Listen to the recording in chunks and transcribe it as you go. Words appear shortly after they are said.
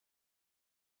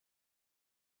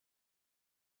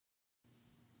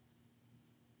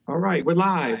right, we're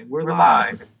live. We're We're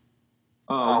live.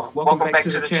 live. Welcome back to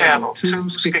the channel,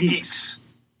 2SkeGeeks,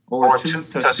 or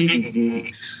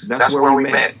 2SkeGeeks. That's where we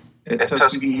met at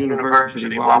Tuskegee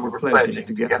University while we were pledging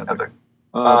together.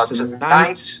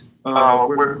 Tonight,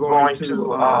 we're going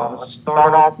to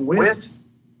start off with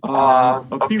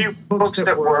a few books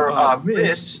that were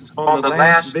missed on the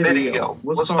last video.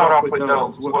 We'll start off with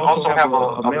those. We'll also have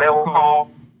a mail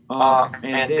call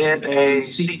and then a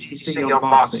CGC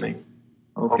unboxing.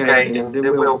 Okay, and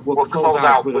then we'll close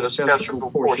out with a special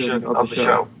portion of the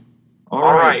show.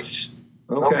 All right.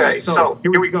 Okay, so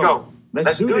here we go.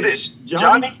 Let's do this,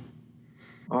 Johnny.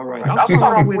 All right. I'll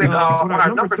start off with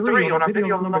our number 3, on our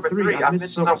video number 3. I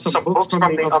missed some books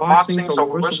from the unboxing, so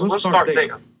we'll start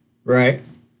there. Right.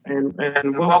 And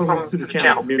welcome to the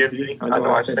channel, community. I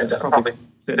know I said that, probably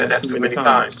said that too many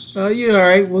times. You're all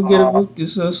right. We'll get it.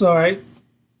 It's all right.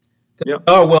 Yep.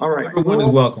 Oh, well, all right. Everyone is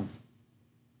welcome.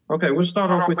 Okay, we'll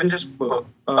start off with this book.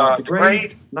 The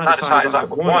grade, not as high as I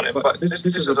would want it, but this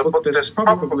is a book that's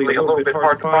probably a little bit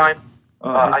hard to find.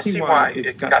 I see why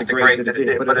it got the grade that it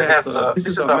did, but it has this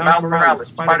is Miles Morales,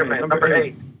 Spider-Man, number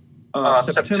 8,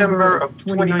 September of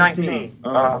 2019.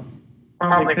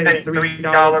 Probably paid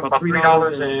about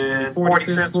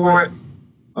 $3.40 for it.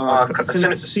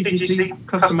 Sent it to CGC,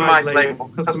 customized label,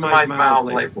 customized Miles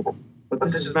label. But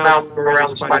this is Miles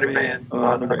Morales, Spider-Man,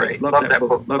 number 8. Love that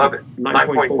book, love it.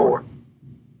 9.4.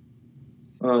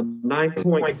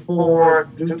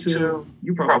 9.4 due to,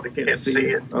 you probably can't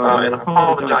see it, and I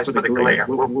apologize for the glare.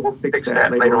 We'll fix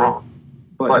that later on.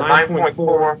 But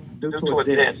 9.4 due to a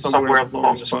dent somewhere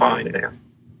along the spine there.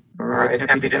 All right,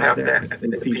 happy to have that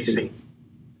in the PC.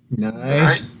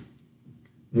 Nice. Right.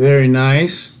 Very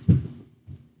nice.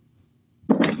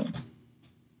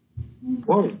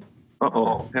 Whoa.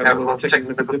 Uh-oh. Have a little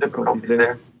technical difficulties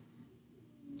there.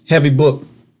 Heavy book.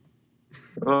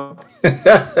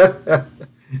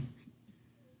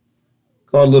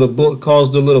 Caused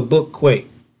a little book quake.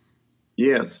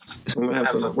 Yes. I'm gonna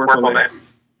have to work on that.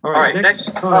 All right,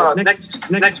 next book.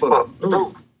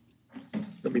 Ooh.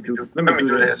 Let me do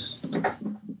this.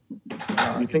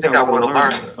 You think I would have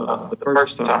learned the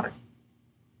first time.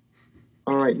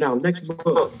 All right, now next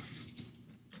book.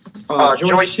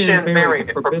 Joyce Chin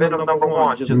variant, Forbidden number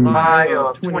 1, July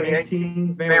of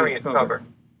 2018 variant cover.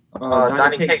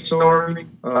 Donnie Cates story,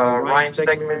 Ryan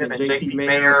Stegman and J.P.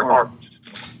 Mayer art.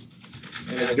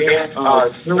 And again,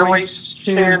 Joyce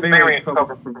Chin variant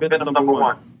cover, Forbidden number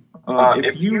 1.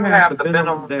 If you have the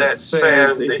Venom that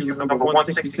says issue number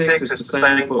 166, it's the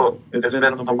same book as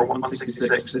Venom number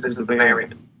 166. This is the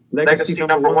variant. Legacy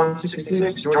number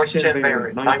 166, Joyce Chin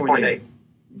variant, 9.8.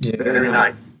 Yeah. Very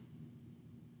nice.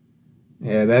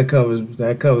 Yeah, that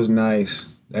cover's nice.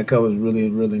 That cover's really,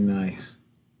 really nice.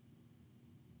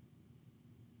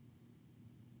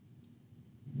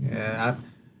 Yeah, I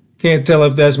can't tell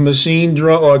if that's machine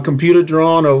drawn or computer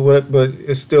drawn or what, but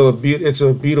it's still a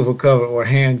beautiful cover, or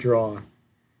hand drawn.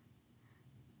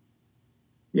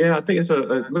 Yeah, I think it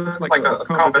looks like a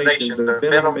combination. The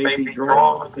Venom may be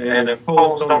drawn and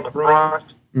imposed on the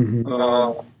front. Mm-hmm.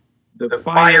 The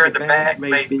fire in the back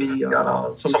may be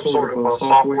some sort of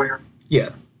software.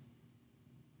 Yeah.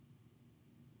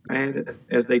 And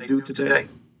as they do today.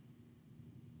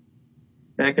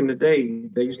 Back in the day,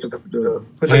 they used to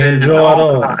put hand draw it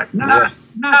all. Not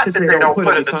that they don't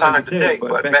put it the time today,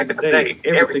 but back in the day,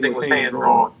 everything was hand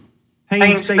drawn.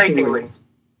 Painstakingly.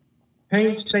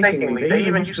 They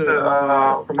even used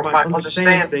to, from my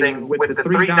understanding, with the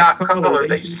 3-dot color,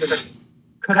 they used to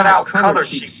cut out color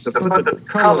sheets to put the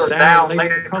colors down, lay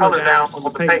the color down on the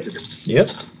pages. Yep.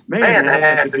 Man, that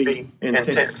had to be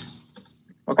intense.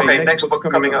 Okay, next book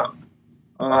coming up.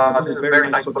 This is a very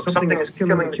nice book. Something is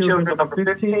Killing the Children, number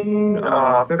 15,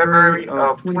 February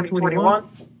of 2021.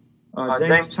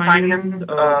 James Tynion,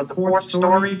 the 4th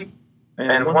story.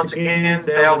 And once again,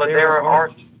 Dale Ladera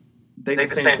art, David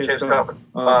Sanchez cover.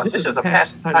 This is a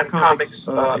Pastime Comics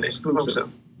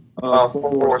exclusive.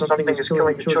 For Something is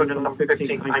Killing the Children, number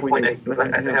 15, 9.8.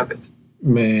 Glad to have it.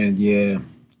 Man, yeah.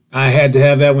 I had to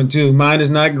have that one too. Mine is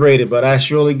not graded, but I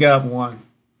surely got one.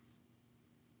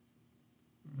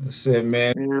 I said,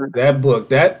 man, that book,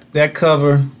 that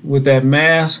cover with that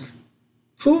mask,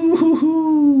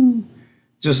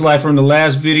 just like from the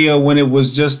last video when it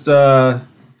was just the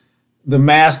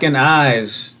mask and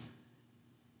eyes.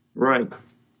 Right.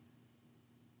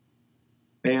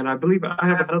 And I believe I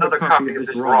have another copy of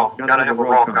this raw. Gotta have a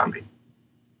raw copy.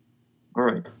 All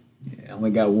right. Yeah, I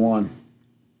only got one.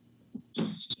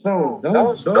 So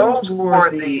those were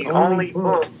the only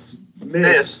books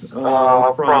missed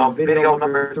from video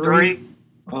number 3.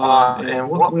 And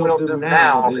what we'll do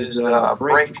now is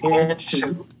break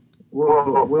into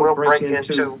we'll break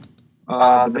into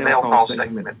the mail call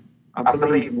segment. I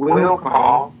believe will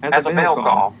call has a mail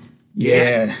call.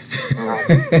 Yeah.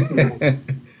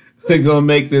 We're gonna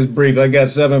make this brief. I got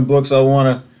 7 books I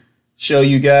want to show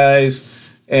you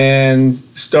guys, and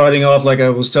starting off, like I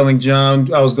was telling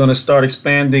John, I was going to start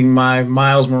expanding my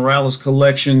Miles Morales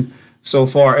collection so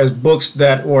far as books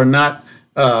that are not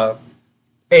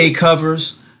A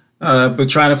covers, but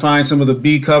trying to find some of the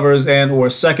B covers and or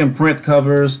second print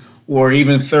covers, or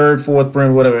even third, fourth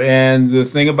print, whatever. And the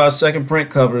thing about second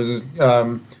print covers is,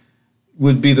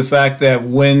 would be the fact that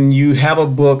when you have a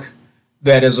book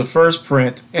that is a first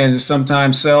print and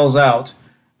sometimes sells out,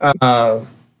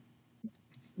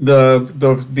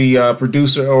 the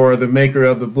producer or the maker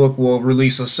of the book will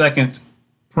release a second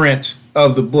print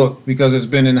of the book because it's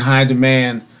been in high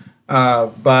demand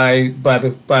by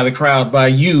the crowd, by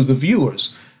you, the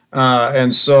viewers,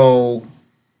 and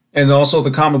also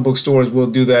the comic book stores will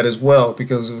do that as well,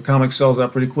 because if the comic sells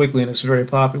out pretty quickly and it's very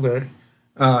popular,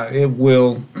 it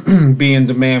will be in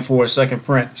demand for a second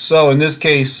print. So in this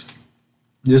case,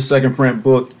 this second print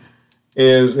book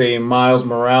is a Miles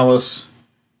Morales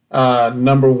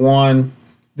 #1.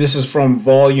 This is from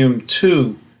volume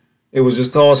 2. It was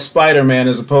just called Spider-Man,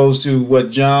 as opposed to what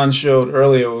John showed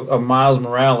earlier, a Miles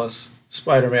Morales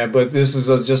Spider-Man. But this is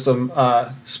just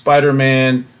a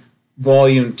Spider-Man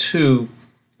volume 2.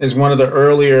 Is one of the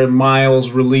earlier Miles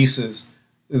releases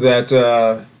that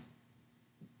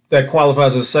that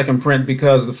qualifies as a second print,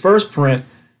 because the first print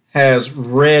has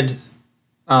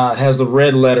the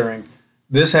red lettering.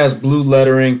 This has blue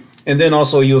lettering, and then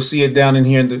also you'll see it down in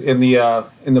here in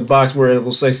the box where it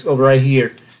will say, over right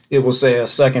here, it will say a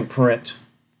second print.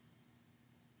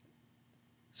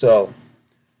 So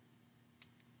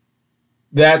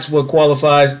that's what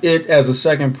qualifies it as a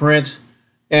second print.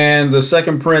 And the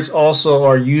second prints also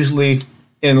are usually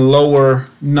in lower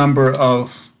number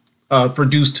of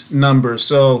produced numbers.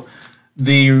 So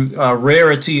the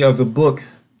rarity of the book,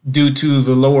 due to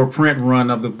the lower print run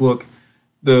of the book,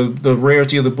 the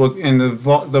rarity of the book and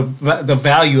the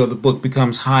value of the book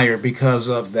becomes higher because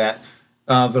of that.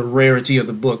 The rarity of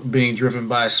the book being driven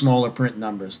by smaller print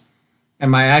numbers.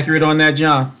 Am I accurate on that,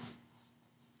 John?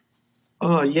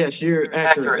 Yes, you're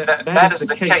accurate. That is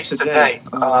the case today.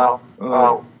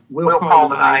 Will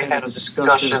Call and I had a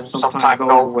discussion some time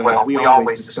ago. Well, we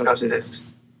always discuss this.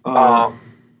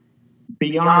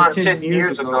 Beyond 10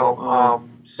 years ago,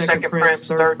 second prints,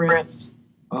 third prints,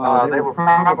 they were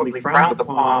probably frowned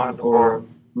upon or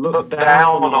looked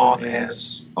down on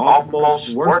as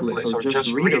almost worthless or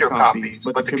just reader copies.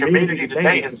 But the community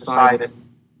today has decided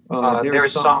there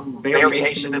is some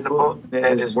variation in the book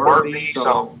that is worthy.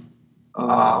 So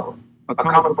a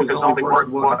comic book is only worth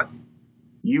what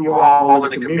you all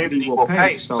in the community will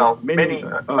pay. So many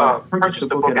purchase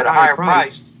the book at a higher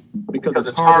price because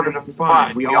it's harder to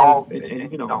find. We all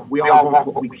want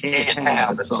what we can't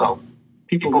have. And so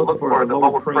people look for the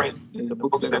lower print in the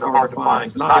books that are hard to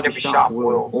find. Not every shop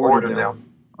will order them.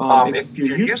 If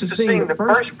you're used to seeing the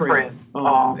first print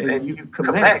and you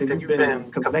collect, and you've been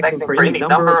collecting for any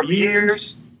number of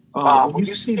years, when you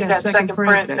see that second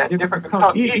print, that different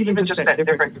color, even just that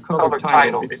different color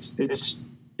title,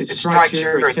 it strikes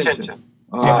your attention.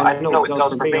 I know it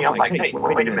does for me. I'm like, hey,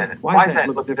 wait a minute. Why does that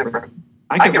look different?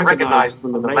 I can recognize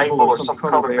when the label or some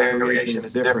color variation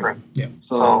is different. Yeah.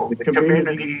 So the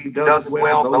community does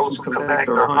well. Those who collect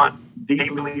or hunt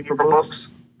deeply for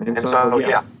books. And so,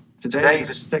 yeah,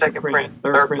 today's second print,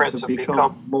 third prints have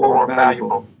become more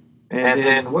valuable. And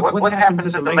then what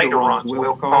happens in the later runs,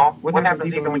 Will Call? What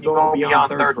happens even when you go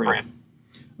beyond third print?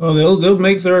 Oh, they'll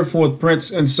make third, fourth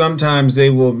prints, and sometimes they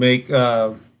will make.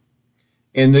 Going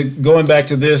back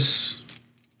to this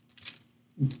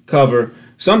cover,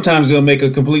 sometimes they'll make a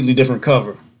completely different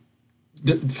cover.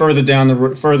 Further down the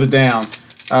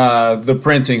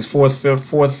printings, fourth,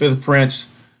 fifth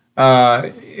prints,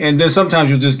 and then sometimes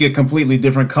you'll just get completely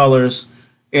different colors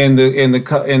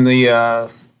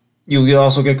You'll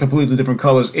also get completely different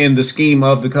colors in the scheme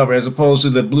of the cover, as opposed to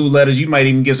the blue letters. You might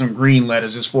even get some green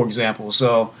letters, just for example.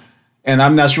 So, and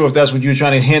I'm not sure if that's what you're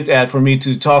trying to hint at for me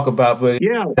to talk about, but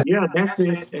yeah, that's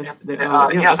it.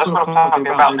 That's what I'm talking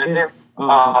about. And then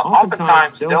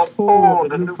oftentimes they'll pull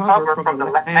the new cover from the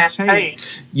last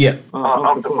page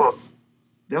of the book.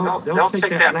 They'll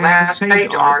take that last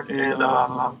page art and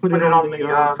put it on the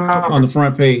cover. On the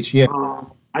front page, yeah.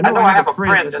 I know I have a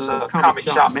friend that's a comic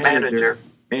shop manager,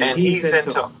 and he's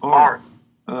into art.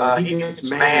 He gets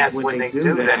mad when they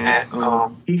do that.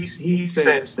 He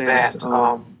says that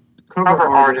cover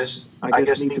artists, I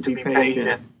guess, need to be paid.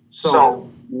 And so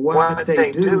what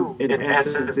they do, in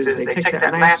essence, is they take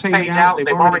that last page out.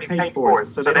 They've already paid for it,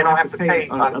 so they don't have to pay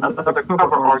another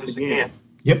cover artist again.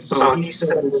 Yep. So he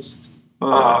says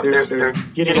they're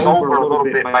getting over a little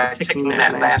bit by taking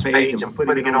that last page and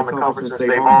putting it on the cover, since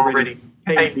they've already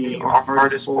paid the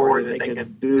artist for it, and they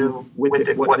can do with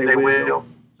it what they will.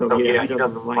 So yeah, he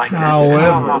doesn't like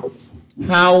that.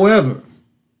 However,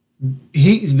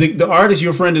 the artist,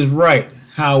 your friend, is right.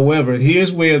 However,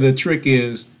 here's where the trick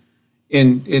is,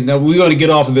 and we're going to get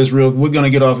off of this we're going to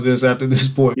get off of this after this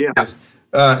point. Yeah.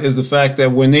 Is the fact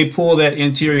that when they pull that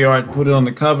interior art and put it on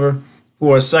the cover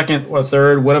for a second or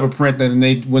third, whatever print,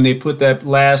 and when they put that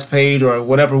last page or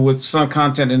whatever with some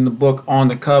content in the book on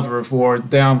the cover for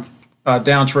down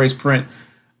trace print,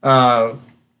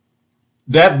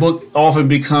 that book often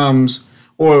becomes,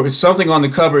 or something on the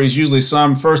cover is usually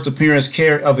some first appearance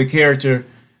of the character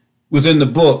within the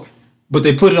book, but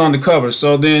they put it on the cover.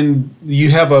 So then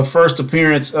you have a first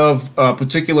appearance of a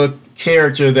particular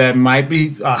character that might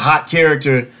be a hot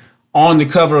character on the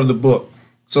cover of the book.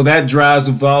 So that drives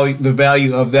the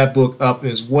value of that book up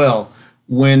as well.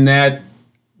 When that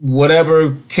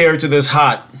whatever character that's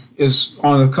hot is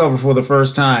on the cover for the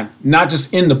first time, not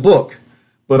just in the book,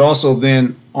 but also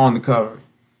then on the cover.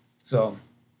 So,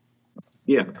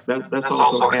 yeah, that's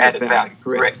also added value.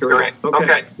 Correct.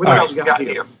 Okay. What else you got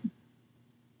here?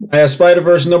 I have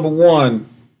Spider-Verse #1,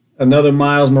 another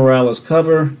Miles Morales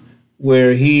cover,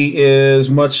 where he is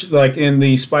much like in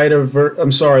the Spider-Verse.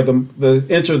 I'm sorry, the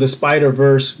Enter the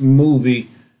Spider-Verse movie.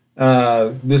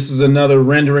 This is another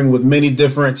rendering with many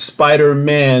different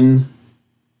Spider-Men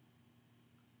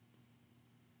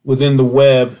within the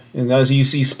web, and as you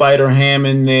see Spider-Ham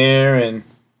in there, and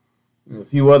a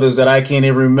few others that I can't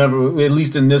even remember, at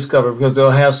least in this cover, because they'll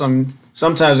have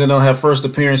sometimes they'll have first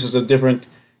appearances of different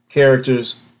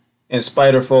characters and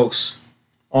Spider folks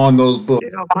on those books.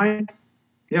 My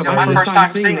first time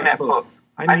seeing that book.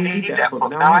 I needed that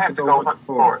book. Now I have to go hunt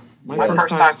for it. My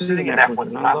first time seeing that one,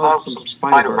 and I love some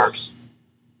Spider-Verse.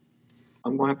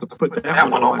 I'm going to have to put that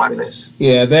one on my list.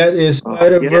 Yeah, that is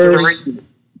Spider-Verse.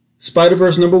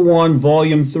 Spider-Verse #1,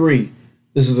 Volume 3.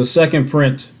 This is a second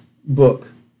print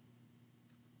book.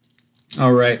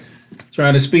 All right,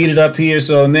 trying to speed it up here.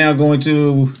 So now going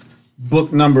to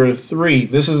book number 3.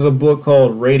 This is a book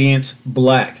called Radiant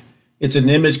Black. It's an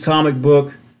Image comic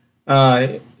book.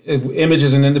 Image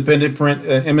is an independent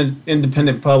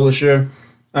independent publisher.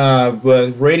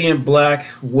 But Radiant Black,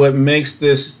 what makes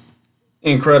this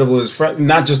incredible is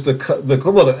not just the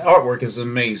artwork is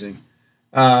amazing.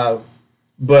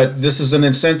 But this is an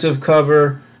incentive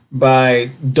cover by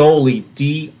Dolly,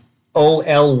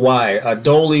 D-O-L-Y, a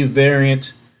Dolly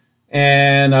variant.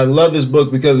 And I love this book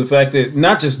because of the fact that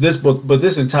not just this book, but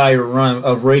this entire run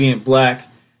of Radiant Black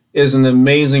is an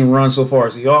amazing run so far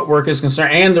as the artwork is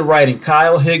concerned and the writing.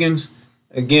 Kyle Higgins,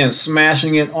 again,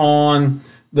 smashing it on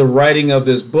the writing of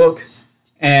this book.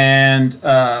 And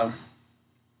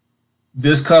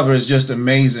this cover is just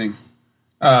amazing.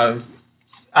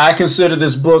 I consider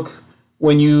this book,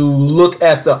 when you look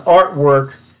at the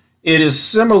artwork, it is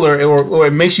similar, or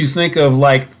it makes you think of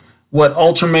like what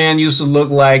Ultraman used to look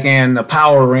like and the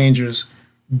Power Rangers,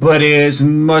 but it's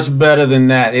much better than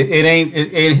that.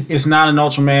 It's not an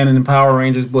Ultraman and the Power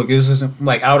Rangers book. This isn't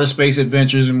like Outer Space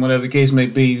Adventures and whatever the case may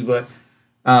be, but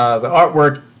the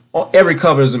artwork, every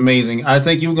cover is amazing. I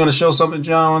think you were going to show something,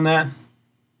 John, on that?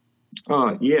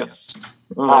 Yes.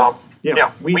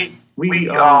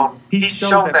 He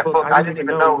showed that book. I didn't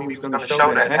even know he was going to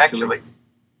show that, actually.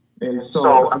 And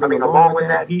so, along with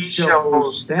that, he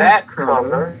shows that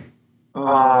cover.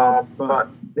 But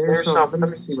there's some. Let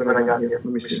me see what I got here.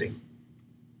 Let me see.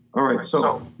 All right,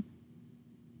 so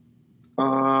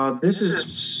this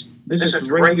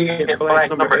is Radiant Black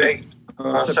 #8,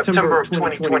 September of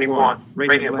 2021.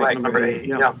 Radiant Black #8.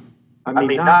 Yeah.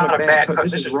 Not a bad cover.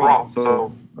 This is raw.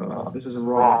 So this is a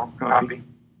raw copy.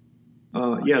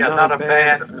 Not a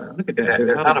bad. Look at that.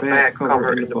 There's not a bad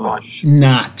cover in the bunch.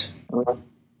 Not.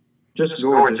 Just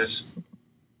gorgeous.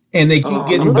 And they keep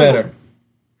getting better.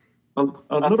 A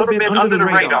little bit under the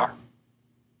radar.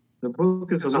 The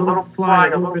book is a little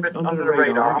flying a little bit under the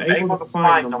radar. I'm able to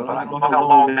find them, but I don't know how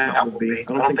long that will be. I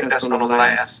don't think that's going to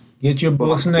last. Get your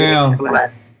books now.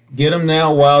 Get them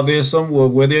now while there's some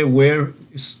where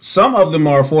some of them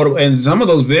are affordable, and some of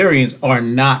those variants are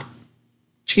not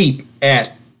cheap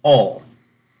at all.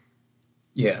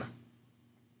 Yeah.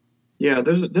 Yeah,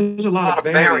 there's a lot of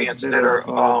variants that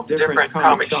are different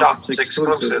comic shops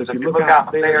exclusives. If you look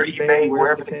out there, eBay,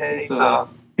 wherever the case,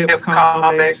 Hip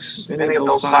Comics, any of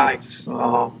those sites,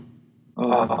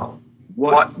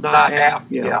 Whatnot app,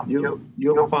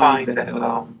 you'll find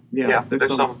that,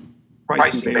 there's some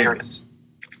pricey variants.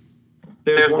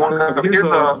 there's one cover.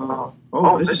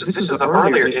 Here's this is an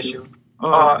earlier issue.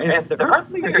 And the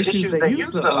earlier issues, they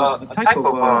used a type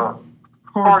of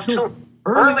cartoon.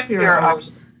 Earlier,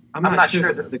 I'm not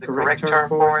sure the correct term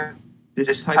for it.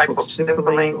 This type of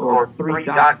stippling or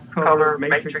 3-dot color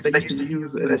matrix they used to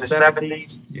use in the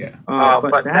 70s. Yeah.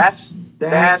 But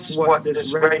that's what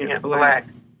this Radiant Black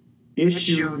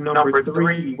issue number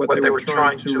 3, what they were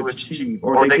trying to achieve,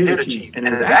 or they did achieve. And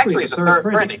it actually is a third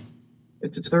printing.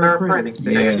 It's a third printing.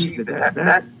 They achieved that.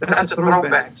 That's a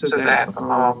throwback to that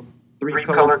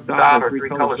 3-color dot or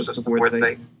 3-color system where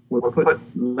they would put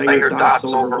layered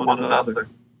dots over one another.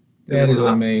 That is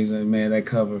amazing, man. That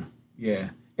cover, yeah.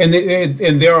 And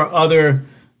there are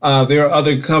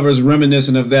other covers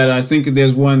reminiscent of that. I think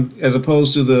there's one, as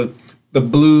opposed to the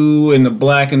blue and the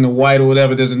black and the white or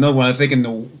whatever. There's another one, I think, in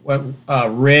the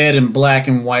red and black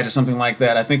and white or something like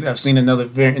that. I think I've seen another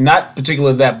variant, not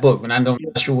particularly that book, but I'm not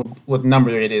sure what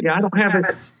number it is. Yeah, I don't have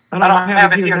it. I don't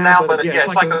have it here now, but yeah,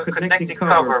 it's like a connecting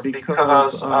cover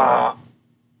because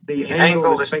the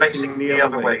angle is facing the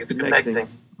other way. It's connecting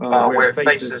where it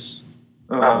faces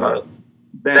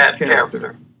that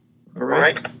character. All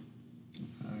right.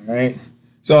 All right.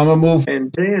 So I'm gonna move. And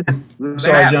then,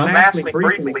 sorry, John. lastly,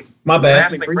 briefly. My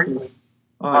bad.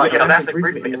 Lastly,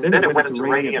 briefly, and then it went into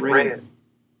Radiant Red.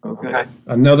 Okay.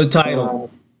 Another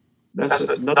title. That's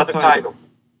another title.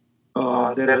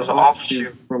 That is an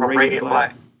offshoot from Radiant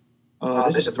Black.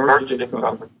 This is a virgin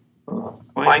cover.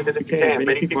 Find it if you can.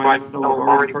 Many people I know have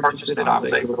already purchased it. I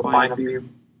was able to find a few.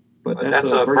 But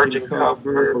that's a virgin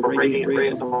cover for Radiant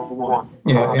Red #1.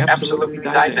 Yeah, absolutely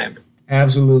dynamic.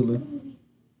 Absolutely.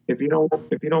 If you don't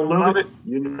love it,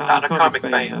 you're not a comic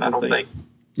fan, I don't think.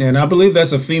 Yeah, and I believe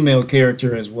that's a female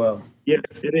character as well. Yes,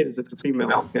 it is. It's a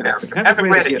female character. I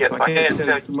haven't read it yet, so I can't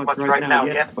tell you too much right now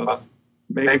yet. But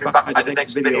maybe by the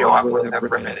next video, I will have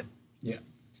read it. Yeah.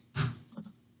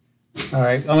 All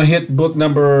right, I'm gonna hit book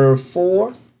number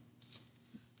 4.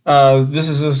 This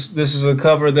is a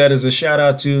cover that is a shout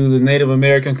out to the Native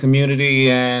American community,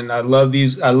 and I love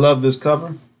this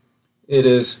cover. It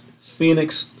is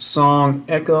Phoenix Song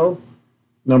Echo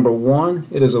 #1.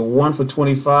 It is a 1 for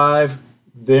 25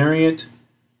 variant.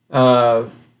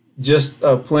 Just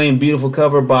a plain beautiful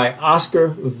cover by Oscar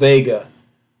Vega,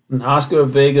 an Oscar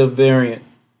Vega variant.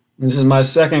 This is my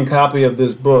second copy of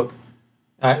this book.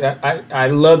 I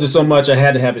loved it so much I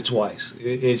had to have it twice.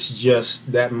 It's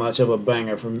just that much of a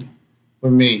banger for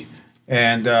me.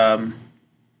 And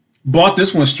bought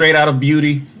this one straight out of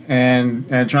beauty and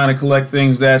trying to collect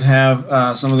things that have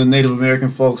some of the Native American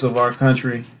folks of our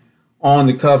country on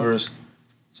the covers.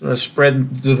 Sort of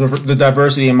spread the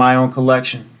diversity in my own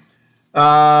collection.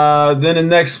 Then the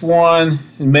next one,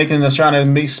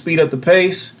 trying to speed up the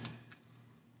pace,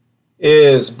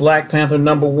 is Black Panther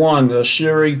 #1, the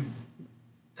Shuri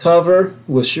cover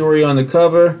with Shuri on the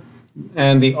cover,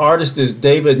 and the artist is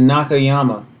David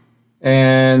Nakayama.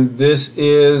 And this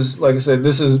is, like I said,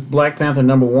 this is Black Panther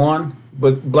 #1,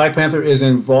 but Black Panther is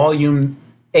in volume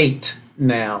 8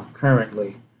 now,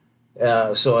 currently.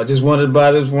 So I just wanted to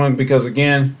buy this one because,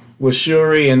 again, with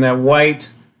Shuri and that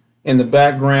white in the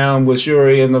background, with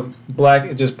Shuri and the black,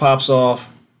 it just pops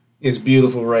off. It's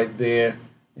beautiful right there.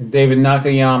 And David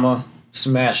Nakayama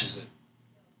smashes it.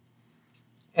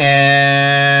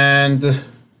 And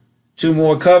 2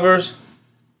 more covers.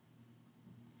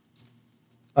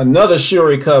 Another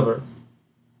Shuri cover.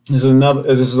 This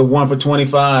is a 1 for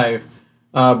 25.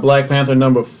 Black Panther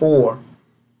 #4.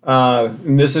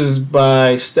 And this is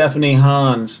by Stephanie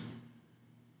Hans.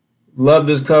 Love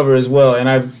this cover as well. And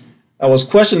I was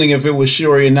questioning if it was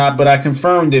Shuri or not, but I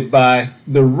confirmed it by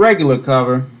the regular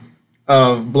cover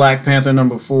of Black Panther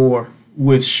 #4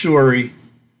 with Shuri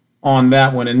on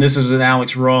that one. And this is an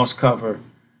Alex Ross cover.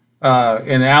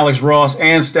 And Alex Ross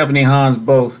and Stephanie Hans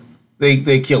both,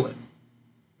 they kill it.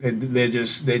 They're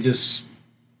just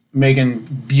making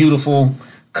beautiful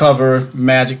cover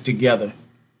magic together.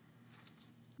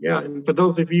 Yeah, and for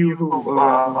those of you who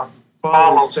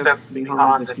follow Stephanie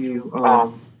Hans, if you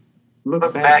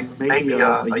look back maybe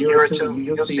a year or two,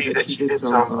 you'll see that she did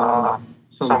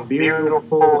some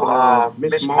beautiful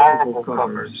Miss Marvel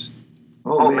covers.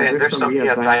 Oh man, there's some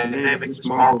dynamic Miss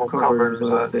Marvel covers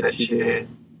that she did.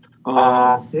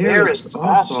 There is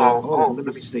also, let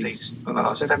me see,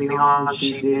 Stephanie Hans,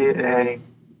 she did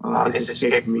it's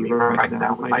escaping me right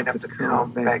now. I might have to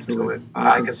come back to it.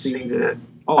 I can see that.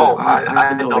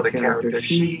 I know the character.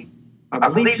 I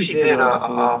believe she did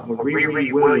a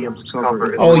Riri Williams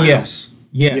cover. Oh, yes.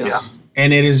 Yeah.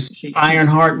 And it is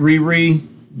Ironheart Riri,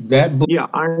 that book. Yeah,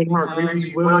 Ironheart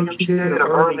Riri Williams. She did an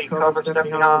early cover,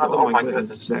 Stephanie Hans. Oh, my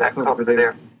goodness, that cover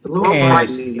there. It's a little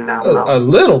pricey now. A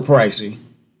little pricey.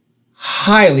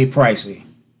 highly pricey.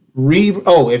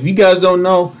 If you guys don't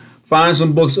know, find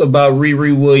some books about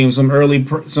Riri Williams, some early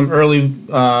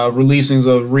releasings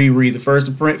of Riri, the first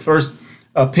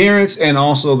appearance, and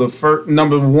also the first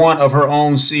 #1 of her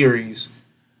own series.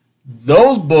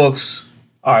 Those books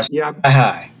are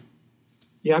high.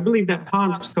 Yeah, I believe that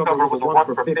Hans cover was one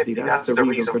for 50. That's the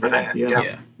reason for that.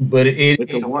 Yeah. But it ain't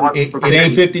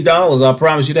 $50. I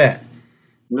promise you that.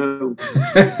 No.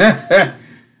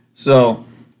 So,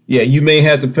 yeah, you may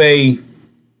have to pay.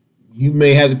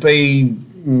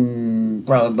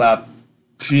 Probably about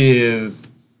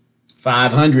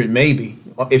 $500 maybe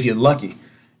if you're lucky.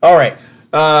 All right.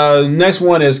 Next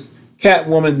one is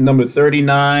Catwoman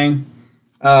 #39.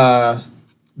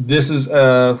 This is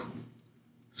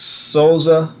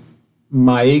Souza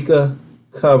Maika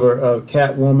cover of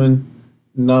Catwoman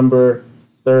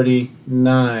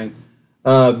 #39.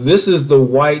 This is the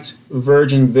white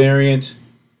virgin variant.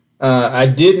 I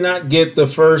did not get the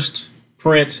first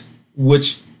print,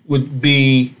 which would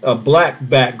be a black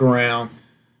background.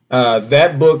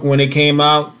 That book, when it came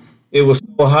out, it was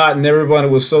so hot and everybody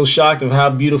was so shocked of how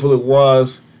beautiful it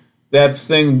was. That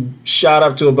thing shot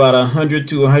up to about $100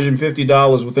 to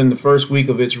 $150 within the first week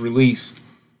of its release.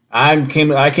 I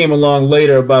came along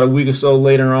later, about a week or so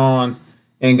later on,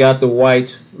 and got the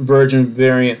white virgin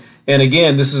variant. And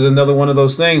again, this is another one of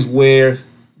those things where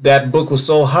that book was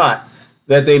so hot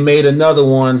that they made another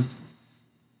one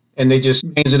and they just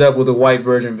changed it up with a white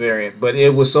virgin variant. But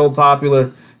it was so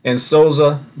popular, and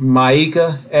Souza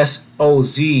Maika,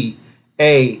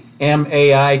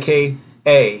 SOZAMAIKA,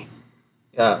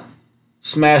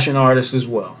 smashing artist as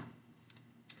well.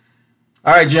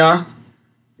 All right, John.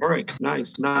 All right,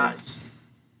 nice.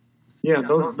 Yeah,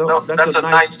 that's a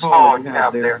nice haul you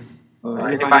have there.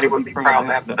 Anybody would be proud to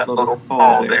have that little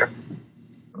haul there.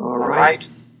 All right.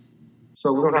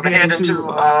 So we're going to head into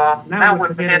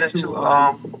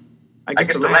I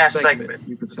guess the last segment,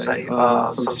 you could say,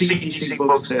 some CGC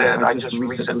books that I just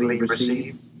recently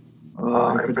received.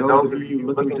 And for those of you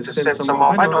looking to send some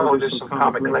off, I know there's some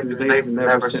comic collectors, they've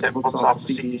never sent books off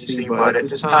to CGC, but at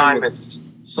this time it's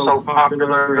so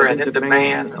popular and in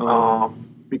demand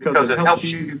because it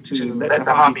helps you to let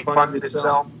the hobby fund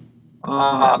itself.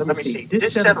 Let me see,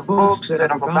 this set of books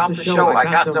that I'm about to show, I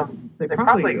got them, they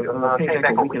probably came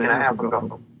back a week and a half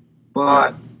ago,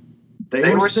 but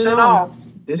they were sent off.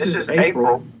 This is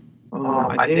April.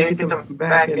 I did get them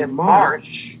back in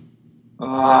March.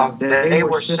 They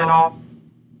were sent off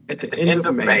at the end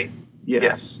of May.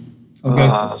 Yes. Okay.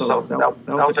 So that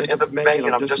was the end of May,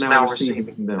 and I'm just now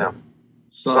receiving them.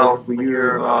 So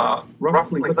you're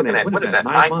roughly looking at, what is that,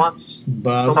 9 months?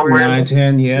 About 9,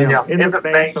 10, yeah. End of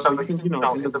May, so you can,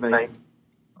 end of May.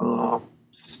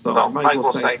 So I might as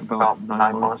well say about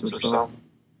 9 months or so.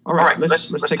 All right, let's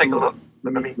take a look.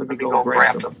 Let me go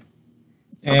grab them.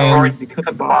 And I've already cut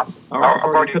the box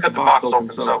open,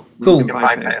 so cool. We can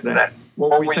bypass that. What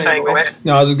were we saying? Go ahead.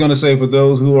 No, I was just going to say, for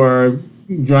those who are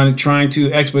trying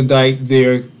to expedite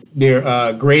their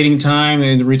grading time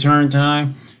and return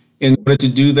time, in order to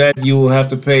do that, you will have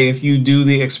to pay. If you do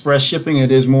the express shipping,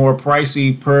 it is more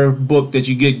pricey per book that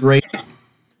you get graded,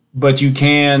 but you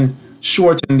can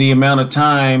shorten the amount of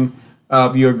time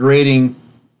of your grading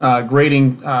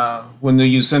when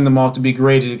you send them off to be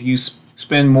graded. If you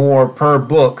spend more per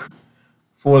book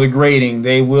for the grading,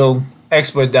 they will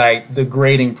expedite the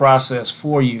grading process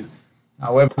for you.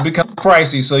 However, it becomes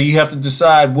pricey, so you have to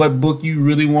decide what book you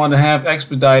really want to have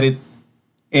expedited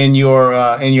in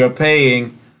your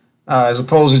paying, as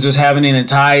opposed to just having an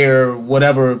entire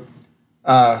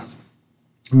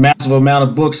massive amount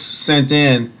of books sent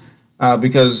in,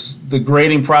 because the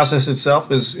grading process itself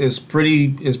is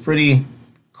pretty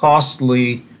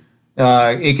costly.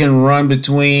 It can run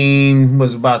between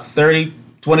about 30,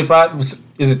 25.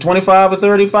 Is it 25 or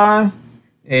 35?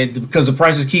 And because the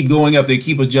prices keep going up, they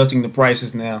keep adjusting the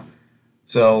prices now.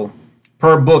 So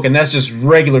per book, and that's just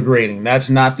regular grading. That's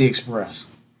not the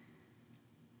express.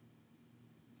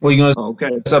 What are you going to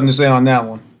Okay. Something to say on that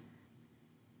one?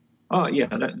 Oh yeah,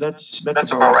 that's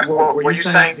about right. Well, were you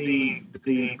saying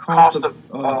the cost of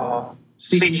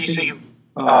CGC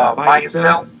by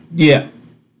itself? Yeah,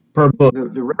 per book.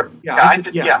 I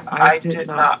did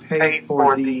not pay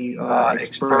for the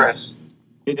express.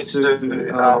 It's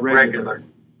the regular.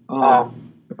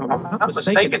 If I'm not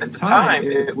mistaken, at the time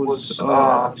it was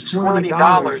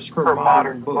 $20 per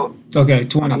modern book. Okay,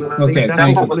 20. Okay, that's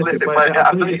thank what you. was listed, but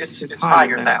I believe it's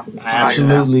higher now.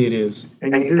 Absolutely, it is.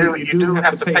 And you do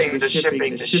have to pay the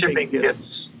shipping. The shipping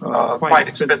gets quite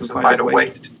expensive by the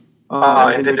weight.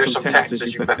 And then there's some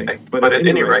taxes you pay. But at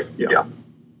any rate, yeah.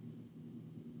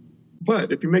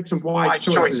 But if you make some wise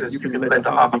choices, you can let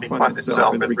the hobby fund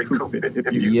itself and recoup it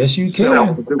if you Yes, you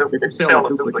sell can. a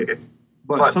duplicate.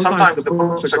 But sometimes the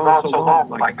books are gone so long,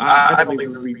 like I don't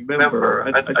even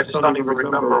remember. I just don't even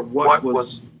remember what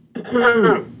was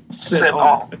sent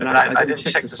off, and I didn't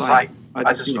check the site.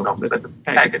 I just, let the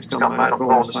package come. I don't go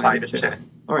on the site and check.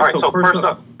 All right, so first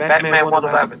up, Batman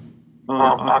 111.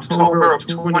 October of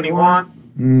 21.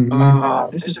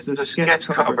 This is the sketch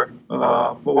cover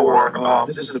for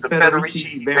this is the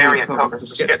Federici variant cover, the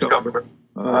sketch cover.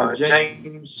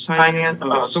 James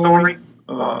Tynion story,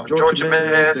 George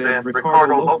Jimenez and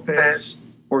Ricardo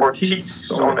Lopez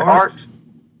Ortiz on the art.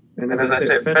 And as I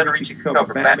said, Federici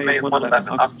cover, Batman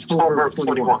 111, October of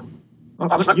 21.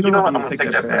 You know what? I'm going to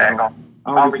take that bag off.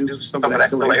 I'll reduce some of that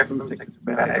glare. I'm going to take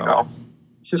the bag off.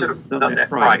 Should have done that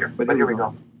prior, but here we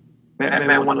go.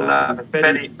 Batman 111,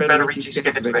 Federici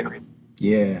sketch variant.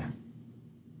 Yeah.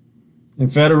 And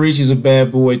Federici's a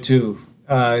bad boy, too.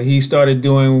 He started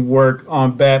doing work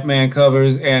on Batman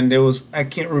covers, and there was, I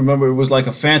can't remember, it was like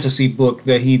a fantasy book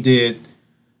that he did.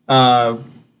 A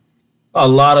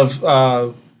lot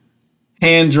of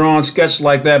hand-drawn sketches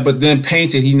like that, but then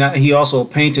painted. He also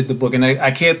painted the book, and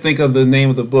I can't think of the name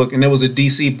of the book, and it was a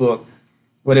DC book,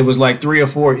 but it was like 3 or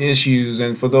 4 issues,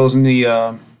 and for those in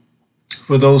the...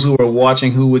 For those who are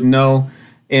watching who would know,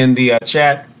 in the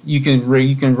chat, you can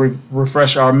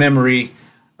refresh our memory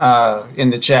in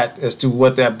the chat as to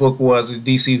what that book was, a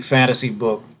DC fantasy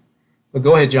book. But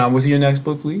go ahead, John, with your next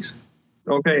book, please.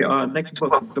 Okay, next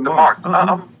book, The Mark.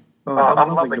 I'm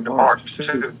loving The Mark,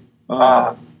 too.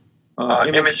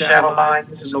 Image Shadow Line,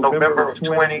 this is November of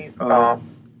 20. Brian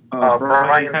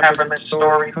Haberlin's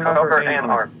story, cover, and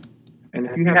art. And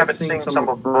if you haven't seen some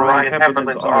of Brian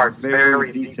Haberlin's art, it's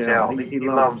very detailed. He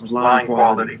loves line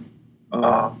quality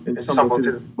in some of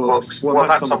his books. Well,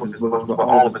 not some of his books, but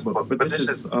all of his books. But this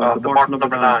is The Mark number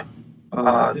 9.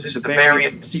 This is the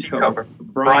variant C cover,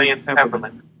 Brian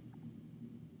Haberlin.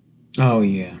 Oh,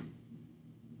 yeah.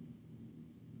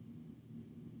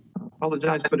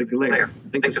 Apologize for the glare. I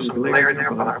think there's some glare in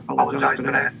there, but I apologize for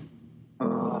that.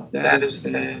 That is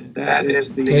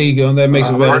the... There you go. That makes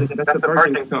it better. That's the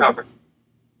Virgin cover.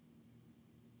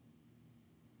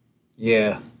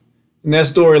 Yeah, and that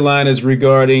storyline is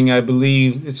regarding, I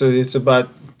believe, it's about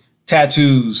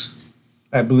tattoos.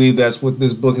 I believe that's what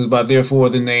this book is about. Therefore,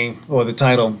 the name or the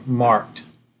title Marked.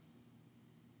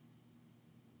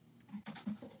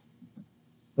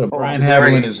 But Brian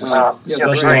Haberlin is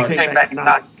special artist. Came back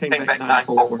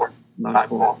 9.4.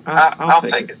 9.4. I'll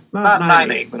take it. Not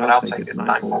 9.8, but I'll take it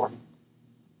 9.4.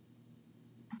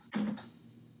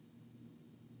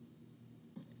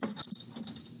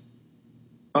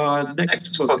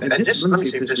 Next book. Let me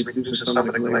see if this reduces some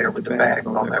of the glare with the bag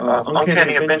on there.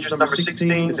 Uncanny Avengers number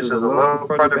 16. This is a little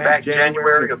further back,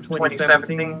 January of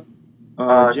 2017.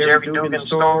 Jerry Dugan's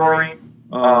story,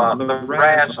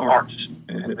 Larraz art.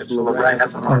 And it's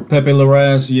Larraz art. Pepe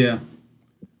Larraz, yeah.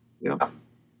 Yeah.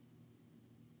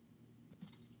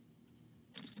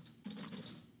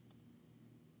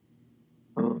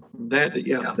 That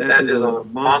is a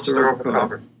monster of a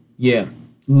cover. Yeah,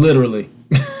 literally.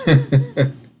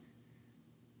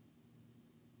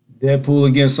 Deadpool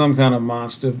against some kind of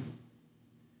monster.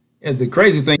 And the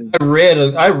crazy thing, I read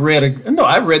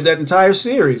that entire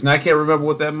series, and I can't remember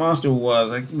what that monster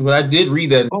was. But I did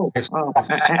read that.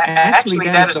 Actually,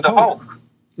 that is the Hulk.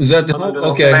 Is that the Hulk?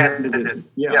 Okay.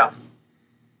 Yeah.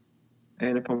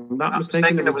 And if I'm not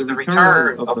mistaken, it was the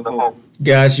return of the Hulk.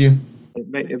 Got you. It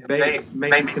may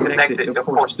be connected, of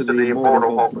course, to the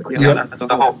immortal Hulk. But yeah, that's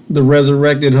the Hulk. The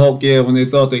resurrected Hulk, yeah, when they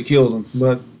thought they killed him.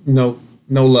 But no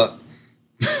luck.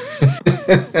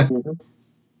 Mm-hmm.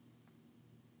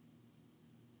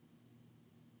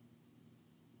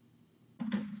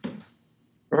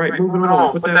 All right, moving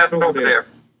on. Put that over there.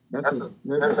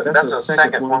 That's a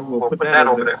second one. We'll put that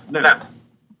over there. Now,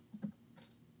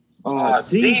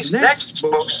 these next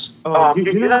books,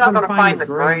 you're not going to find the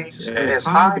grades as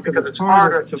high because it's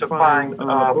harder to find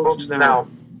books now.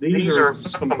 These are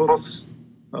some books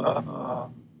that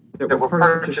were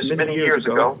purchased many years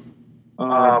ago,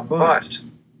 but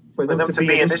for them to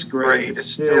be in this grade,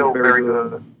 it's still very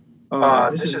good.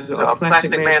 This is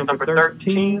Plastic Man number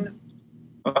 13.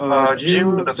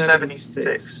 June of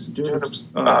 76. June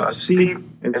of Steve,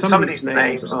 and some of these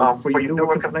names, for you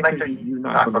newer collector, you're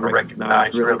not going to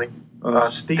recognize really.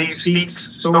 Steve Speaks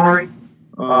story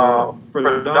for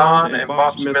Don and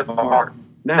Bob Smith art.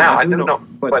 Now I don't know,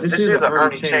 but this is an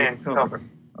Ernie Chan cover.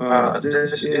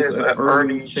 This is an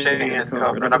Ernie Chan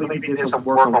cover, and I believe he did some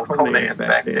work on Conan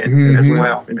back then as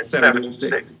well in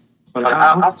 76. But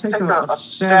I'll take a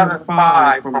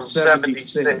 7.5 from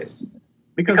 76.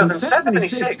 Because in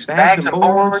 '76, bags and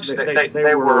boards,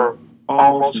 they were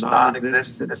almost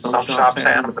non-existent. Some shops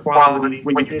had them, but the quality,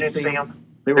 when you did see them,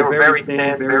 they were very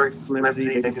thin, very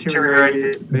flimsy. They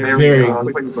deteriorated very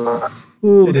quickly.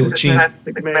 This is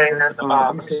Plastic Man.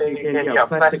 Let me say again, yeah,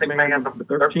 Plastic Man number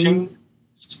 13.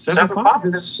 7.5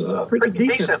 is pretty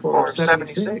decent for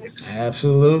 '76.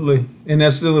 Absolutely, and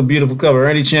that's still a beautiful cover.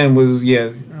 Eddie Chen was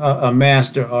a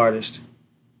master artist.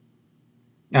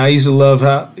 I used to love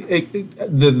how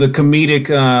the comedic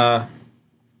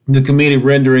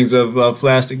renderings of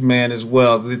Plastic Man as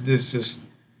well. It's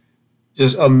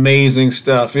just amazing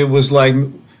stuff. It was like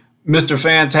Mr.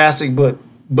 Fantastic, but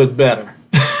better.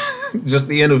 Just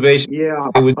the innovation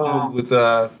they would do with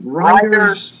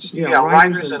writers.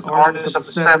 Writers and artists of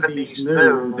the '70s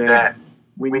knew that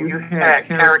when you had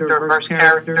character versus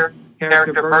character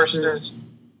versus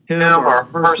him or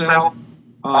herself,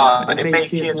 and it made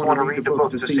kids want to read the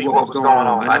book to see what was going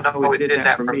on. I know it did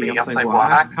that for me. I'm saying, well,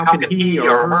 how can he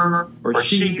or her or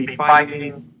she be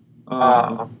fighting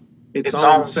its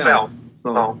own self?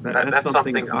 So that's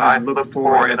something I look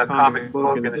for in a comic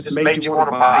book, and it just made you want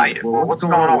to buy it. Well, what's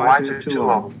going on? Why is there two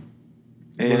of them?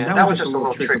 And that was just a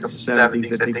little trick of the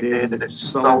 '70s that they did, and it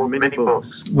sold many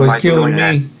books. What's killing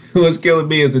me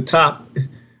is the top,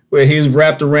 where he's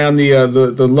wrapped around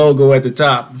the logo at the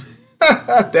top.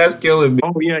 That's killing me.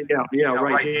 Oh yeah,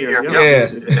 right here.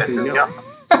 Yeah.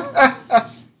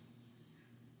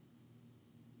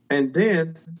 And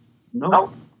then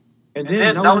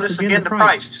notice again the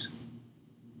price.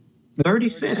 30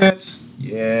 cents.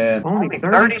 Yeah. Only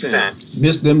 30 cents.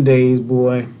 Missed them days,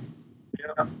 boy.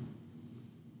 Yeah.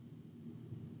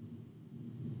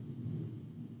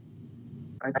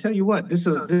 I tell you what, this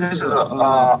is a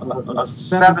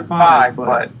 7.5,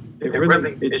 but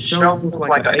it shows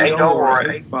like an 8.0 or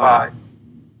an 8.5.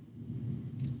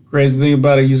 Crazy thing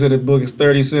about it, you said the book is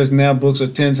 30 cents. Now books are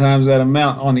 10 times that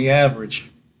amount on the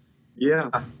average. Yeah,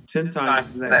 10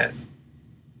 times that.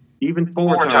 Even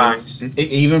four times.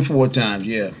 Even 4 times,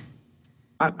 yeah.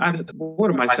 What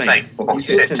am I saying? You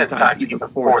said 10 times, even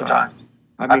 4 times.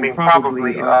 I mean,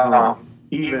 probably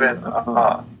even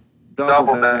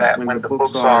double that when the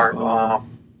books are,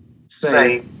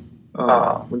 say,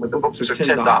 when the books are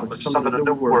 $10. Some of the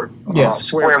newer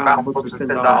square bound books are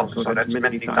 $10, so that's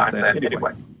many times that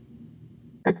anyway.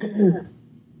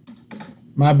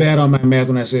 My bad on my math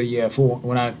when I said 4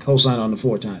 when I co-signed on the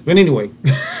 4 times. But anyway.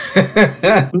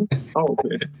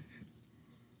 Okay.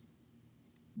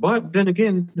 But then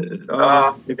again,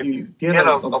 if you get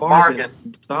a bargain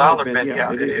dollar bin,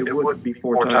 it would be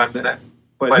 4 times that.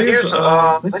 But here's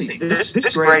let's see,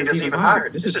 this grade is even higher.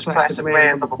 This is Plastic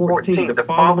Man number 14. The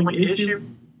following issue,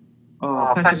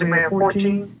 Plastic Man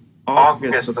 14,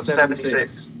 August of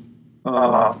 '76.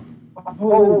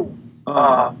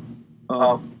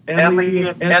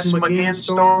 Elliot S. McGinn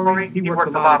story. He worked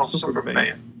a lot on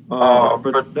Superman.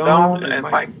 For Don and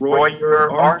Mike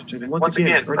Royer art. And once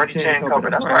again, Ernie Chan cover.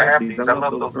 That's why I have these. I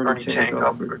love those Ernie Chan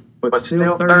covers. But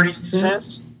still 30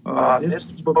 cents. This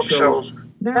book shows.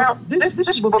 Now,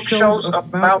 this book shows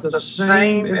about the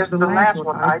same as the last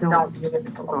one. I don't get it.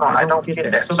 I don't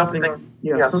get that. Something.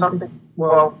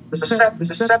 Well, the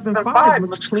 7.5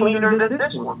 looks cleaner than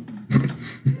this one.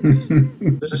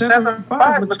 The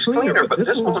 7.5 looks cleaner, but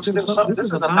this one's still something. This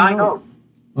is a 9.0.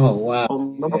 Oh, wow.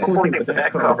 According to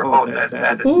that cover,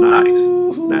 that is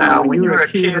nice. Now, when you're a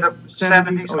kid of the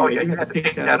 '70s, you had to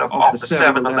pick that up off the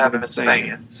 7-Eleven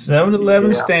stand.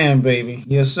 7-Eleven stand, baby.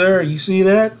 Yes, sir. You see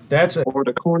that? That's it. Or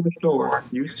the corner store.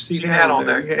 You see that on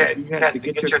there. You had to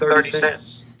get your 30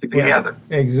 cents together.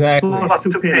 Exactly. Plus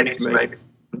 2 pennies, maybe.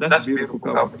 That's a beautiful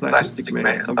cover. Plastic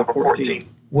Man, number 14.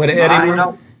 What did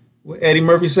Eddie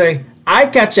Murphy say? I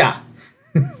catcha.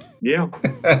 Yeah.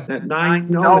 That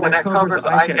 9.0 when that covers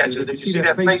eye catcher. Did you see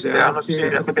that face there? I don't know if you see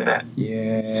that. Look at that.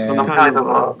 Yeah. Some kind of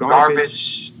a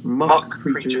garbage muck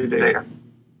creature there.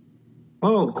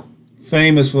 Oh.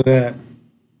 Famous for that.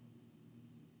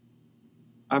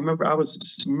 I remember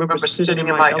sitting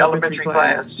in my elementary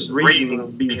class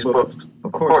reading these books.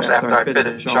 Of course, after I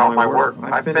finished all my work.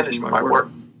 I finished my work.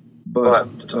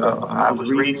 But I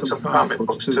was reading some comic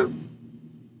books too.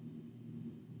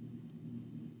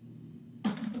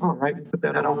 All right, put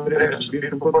that over there. It's a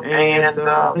beautiful book. And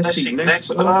let's see. Next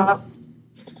up,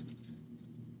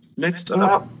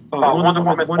 Wonder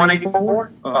Woman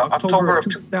 184, October of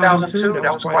 2002.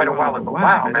 That was quite a while ago.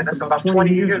 Wow, man, that's about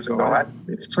 20 years ago.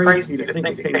 It's crazy to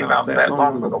think it came out that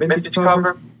long ago. Vintage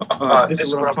cover. This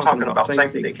is what I'm talking about.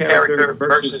 Same thing. Character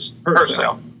versus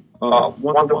herself.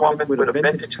 Wonder Woman with a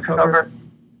vintage cover.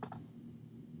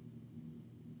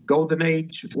 Golden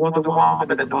Age Wonder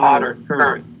Woman and modern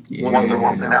current Wonder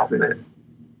Woman outfit.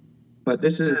 But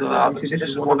this is this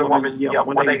is Wonder Woman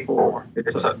 184.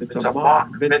 It's a mock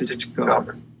vintage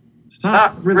cover. It's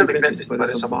not really vintage, but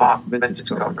it's a mock vintage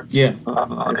cover. Yeah.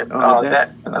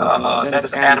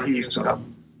 That's Adam Hughes cover.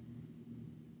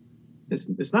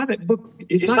 It's not a book.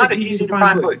 It's not an easy to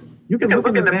find book. You can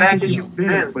look in the back issue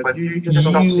bins, but you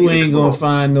just don't see it. You ain't gonna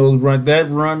find those that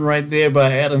run right there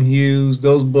by Adam Hughes.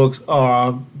 Those books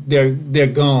are they're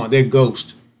gone. They're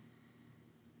ghost.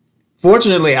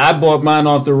 Fortunately, I bought mine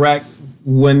off the rack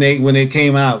when they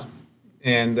came out,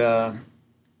 and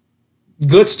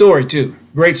good story too.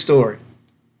 Great story.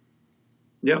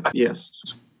 Yep.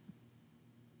 Yes.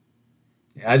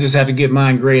 I just have to get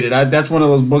mine graded. That's one of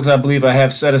those books I believe I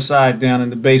have set aside down in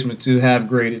the basement to have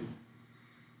graded.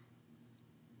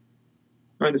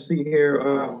 Trying to see here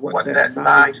what that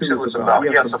 9-2 is about.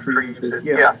 Yeah, some creases.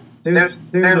 Yeah, there's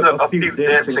a few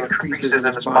dents and creases in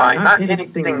the spine. Not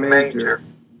anything major.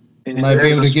 You might be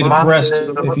able to get it pressed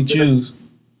if you choose.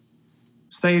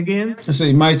 Say again? I say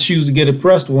you might choose to get it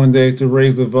pressed one day to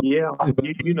raise the volume. Yeah,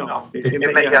 you know,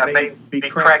 it may be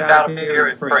cracked out here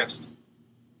and pressed.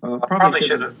 Probably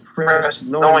should have pressed,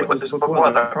 knowing what this book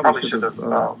was, I probably should have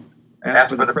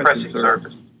asked for the pressing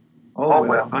service. Oh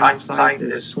well, hindsight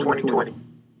is 2020.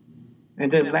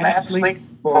 And then lastly,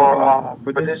 for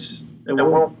this, and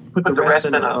we'll put the rest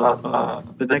in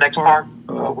the next part.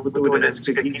 We'll do it in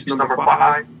SkeGeeks number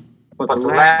 5. But the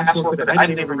last one, I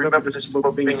didn't even remember this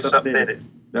book being submitted.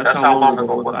 That's how long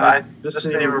ago it was. I just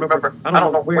didn't even remember. I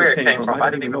don't know where it came from. I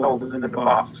didn't even know it was in the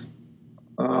box.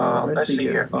 Let's see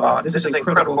here. This is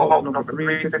Incredible Hulk number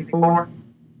 354.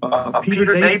 A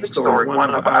Peter David story,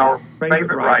 one of our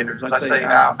favorite writers. I say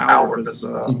ours.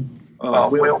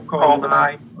 Will Call and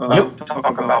I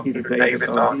talk about Peter David.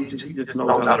 He just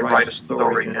knows how to write a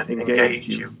story and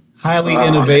engage you. Highly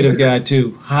innovative guy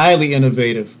too. Highly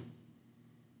innovative.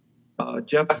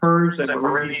 Jeff Purse and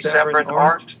Marie Severin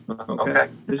art. Okay,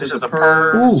 this is a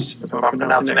Purse. If I'm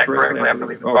pronouncing that correctly, I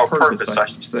believe. Or Purpose, I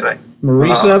should say.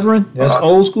 Marie Severin. That's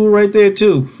old school right there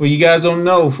too. For you guys don't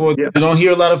know, you don't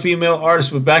hear a lot of female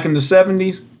artists, but back in the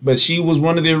 '70s, but she was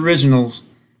one of the originals.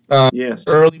 Yes.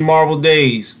 Early Marvel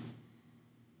days.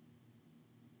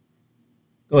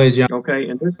 Go ahead, John. Okay,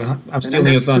 and this I'm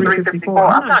stealing your thunder. 354.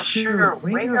 I'm not sure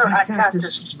where I got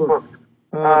this book.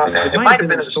 It might have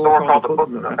been in a store called the Book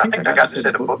Nook. I think I got this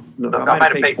at the Book Nook. I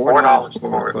might have paid $4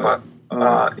 for it, but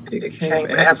it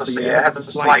has a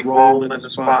slight roll in the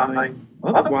spine.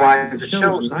 Otherwise, it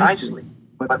shows nicely.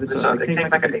 But it came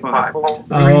back at 5.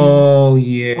 Oh,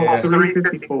 yeah.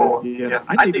 354. Yeah.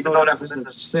 I didn't even know that was in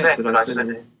the set that I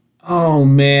sent in. Oh,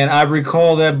 man. I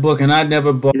recall that book, and I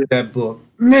never bought that book.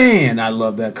 Man, I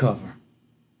love that cover.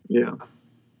 Yeah.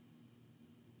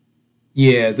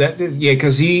 Yeah,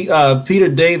 because Peter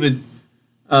David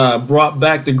brought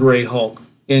back the Gray Hulk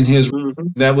in his.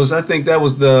 I think that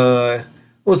was the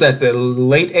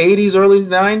late '80s, early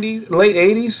 '90s, late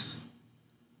 '80s.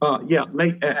 Yeah,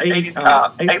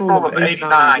 April of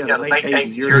 '89. Yeah, late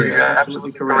 '80s. You're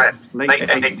absolutely correct. Late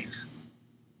 '80s.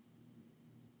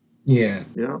 Yeah.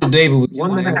 David was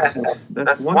 1.5.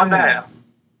 That's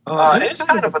 1.5. It's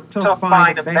kind of a tough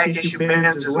find in back issue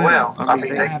bins as well. I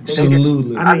mean,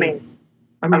 absolutely.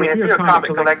 I mean, if you're a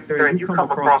comic collector and you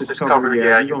come across this cover,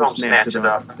 you're going to snatch it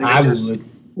up. I would.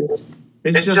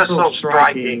 It's just so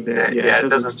striking that, it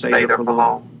doesn't stay there for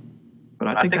long. But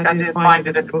I think I did find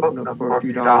it at the Book Nook for a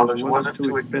few dollars. It wasn't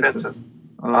too expensive.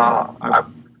 On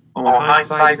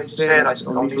hindsight, as you said,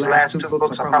 on these last 2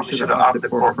 books, I probably should have opted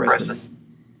for a pressing.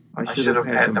 I should have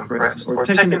had them pressed. Or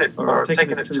taken it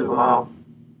to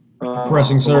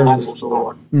pressing service.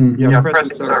 Store. Yeah,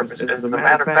 pressing service. As a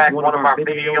matter of fact, one of our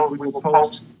videos we will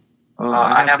post.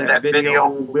 I have that video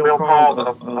we'll call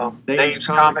of Dave's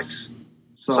Comics.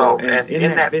 So, and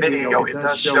in that video, it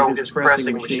does show his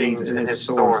pressing machines in his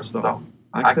store. So,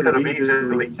 I could have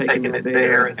easily taken it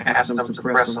there and asked them to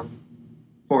press them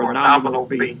for a nominal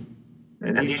fee.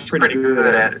 And he's pretty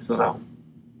good at it. So,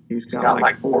 he's got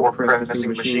like 4 pressing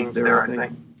machines there, I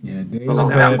think. Yeah, so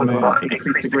that would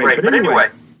increase the grade. But anyway.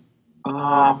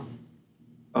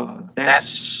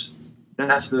 That's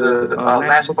the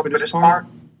last book for this part,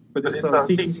 for this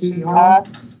TTC Hall.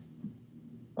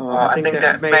 I think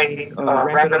that may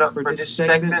wrap it up for this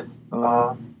segment.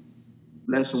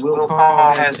 Unless Will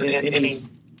Paul has any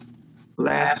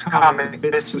last comment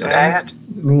bits to add.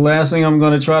 The last thing I'm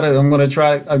going to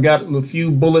try. I've got a few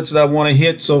bullets that I want to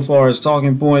hit so far as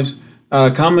talking points.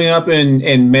 Coming up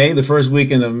in May, the first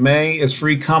weekend of May, is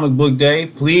Free Comic Book Day.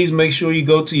 Please make sure you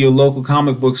go to your local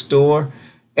comic book store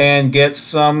and get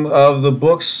some of the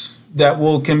books that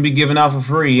can be given out for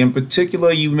free. In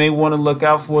particular, you may want to look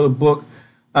out for the book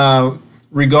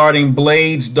regarding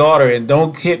Blade's daughter, and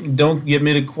don't get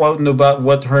me to quoting about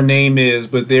what her name is,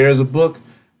 but there is a book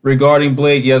regarding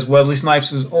Blade. Yes, Wesley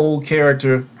Snipes' old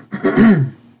character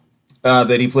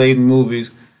that he played in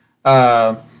movies.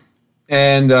 But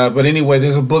anyway,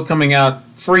 there's a book coming out,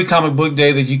 free comic book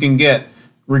day that you can get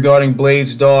regarding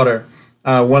Blade's daughter.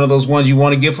 One of those ones you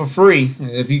want to get for free.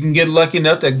 If you can get lucky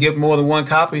enough to get more than one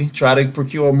copy, try to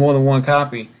procure more than one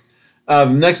copy.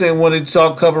 Next thing I wanted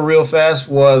to cover real fast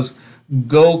was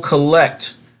Go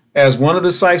Collect, as one of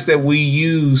the sites that we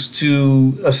use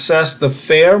to assess the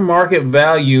fair market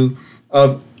value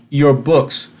of your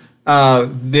books.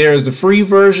 There's the free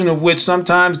version, of which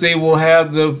sometimes they will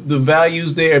have the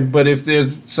values there, but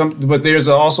there's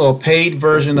also a paid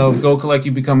version of Go Collect.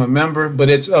 You become a member, but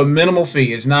it's a minimal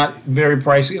fee. It's not very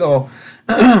pricey at all.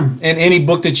 And any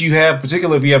book that you have,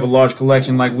 particularly if you have a large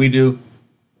collection like we do,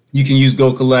 you can use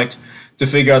Go Collect to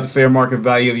figure out the fair market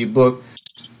value of your book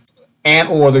and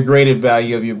or the graded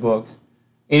value of your book.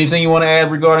 Anything you want to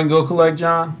add regarding Go Collect,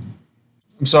 John?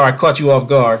 I'm sorry, I caught you off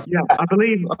guard. Yeah, I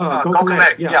believe Go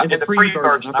Collect, in the free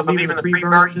version, I believe in the free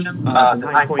version, the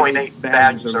 9.8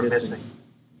 values are missing.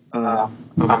 I'm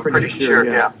pretty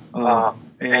sure,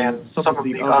 and some of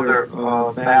the other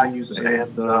values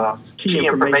and key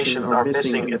information are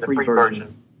missing in the free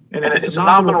version. And it's a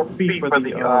nominal fee for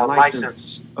the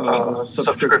license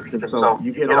subscription, so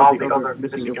you get all the other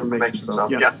missing information. So,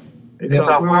 it's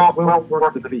well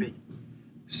worth the fee.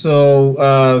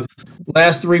 So,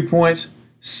 last 3 points.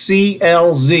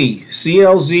 CLZ.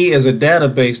 CLZ is a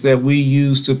database that we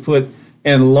use to put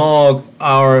and log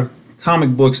our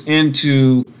comic books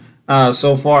into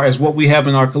so far as what we have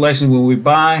in our collection when we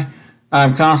buy.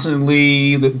 I'm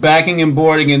constantly bagging and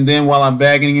boarding, and then while I'm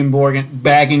bagging and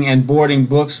boarding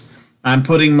books, I'm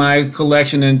putting my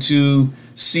collection into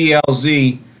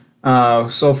CLZ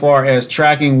so far as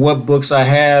tracking what books I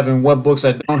have and what books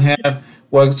I don't have.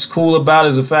 What's cool about it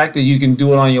is the fact that you can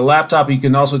do it on your laptop. You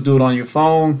can also do it on your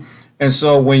phone. And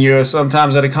so when you're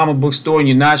sometimes at a comic book store and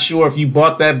you're not sure if you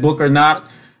bought that book or not,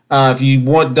 if you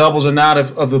want doubles or not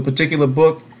of a particular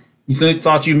book, you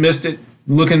thought you missed it,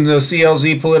 look in the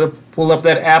CLZ, pull up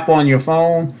that app on your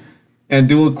phone and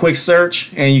do a quick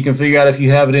search, and you can figure out if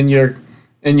you have it in your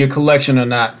collection or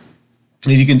not.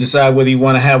 And you can decide whether you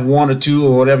want to have one or two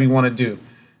or whatever you want to do.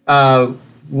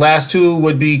 Last two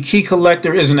would be Key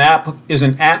Collector is an app,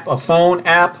 a phone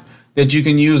app that you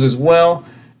can use as well,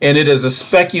 and it is a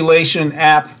speculation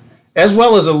app as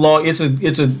well as a log. It's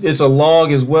a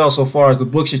log as well so far as the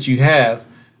books that you have.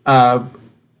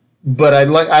 But I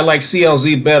like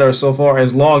CLZ better so far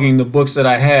as logging the books that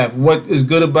I have. What is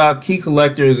good about Key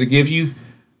Collector is it gives you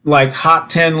like hot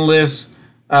 10 lists,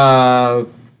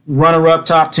 runner-up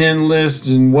top 10 lists,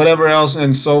 and whatever else,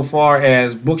 and so far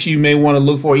as books you may want to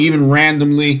look for, even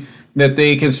randomly, that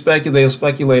they can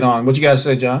speculate on. What you got to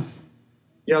say, John?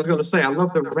 Yeah, I was going to say, I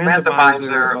love the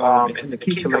randomizer in the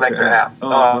Key Collector app.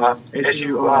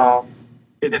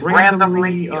 It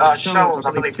randomly shows,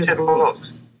 I believe, 10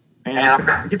 books. And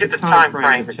I forget the time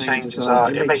frame it changes.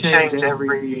 It may change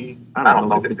every, I don't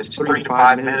know, if it's 3 to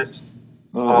 5 minutes.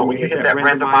 When you hit that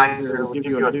randomizer, it will give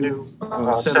you a new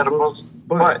set of books.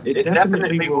 But it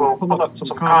definitely will pull up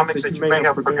some comics that you may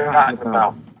have forgotten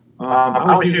about.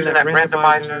 I was using that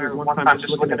randomizer one time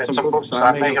just looking at some books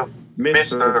I may have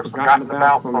missed or forgotten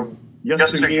about from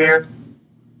yesteryear.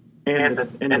 And the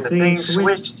thing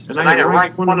switched, and I didn't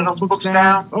write one of those books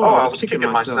down. Oh, I was kicking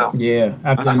myself. Yeah,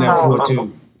 I've done that before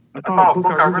too. I thought a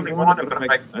book I really wanted, but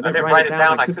I didn't write it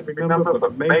down. I couldn't remember,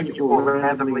 but maybe it will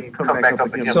randomly come back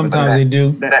up again. Sometimes they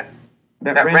do.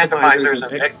 That randomizer is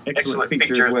an excellent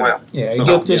feature as well. Yeah,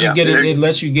 it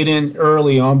lets you get in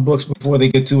early on books before they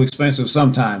get too expensive.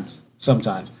 Sometimes.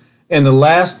 And the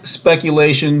last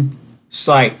speculation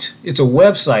site, it's a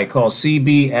website called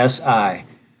CBSI,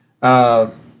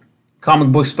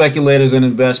 Comic Book Speculators and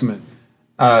Investment.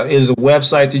 It is a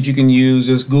website that you can use.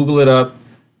 Just Google it up.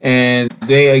 And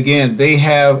they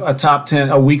have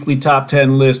a weekly top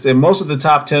 10 list, and most of the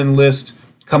top 10 lists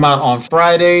come out on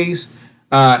Fridays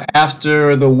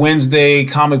after the Wednesday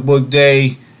comic book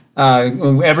day.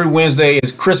 Every Wednesday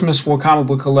is Christmas for comic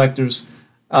book collectors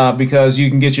because you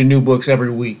can get your new books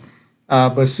every week.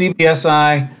 But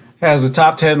CBSI has a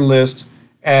top 10 list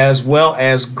as well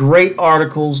as great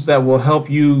articles that will help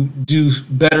you do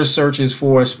better searches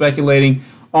for speculating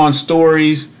on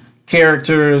stories,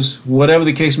 characters, whatever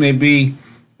the case may be,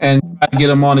 and try to get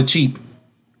them on the cheap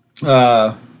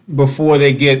before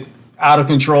they get out of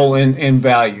control in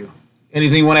value.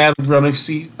 Anything you want to add,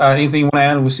 anything you want to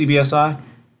add with CBSI?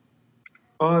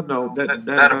 No,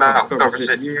 that about covers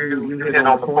it. You hit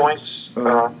all the points.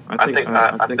 I think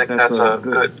that's a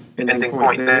good ending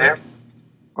point there.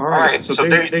 All right, so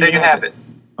there you have it.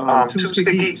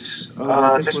 2SkeGeeks.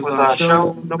 This was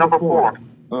show number 4.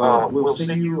 We'll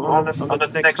see you on the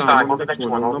next time, on the next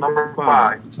one, on number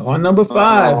 5. On number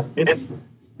 5.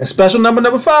 A special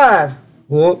number 5.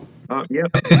 Whoop.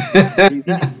 Yep.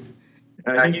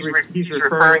 He's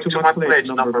referring to my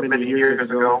pledge number many years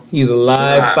ago. He's a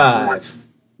live 5.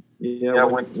 Yeah,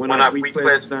 when we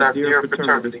pledged our dear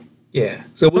fraternity. Yeah.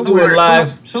 So we'll do it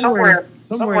live. Somewhere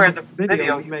in the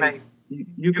video,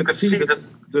 you could see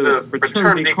the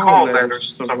fraternity call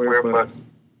letters somewhere, but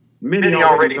many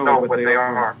already know what they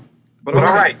are. But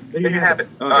all right, there you have it.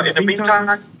 In the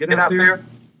meantime, get out there.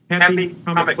 Happy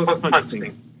comic book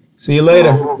hunting. See you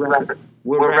later.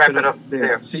 We'll wrap it up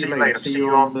there. See you later. See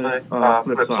you on the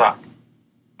flip side.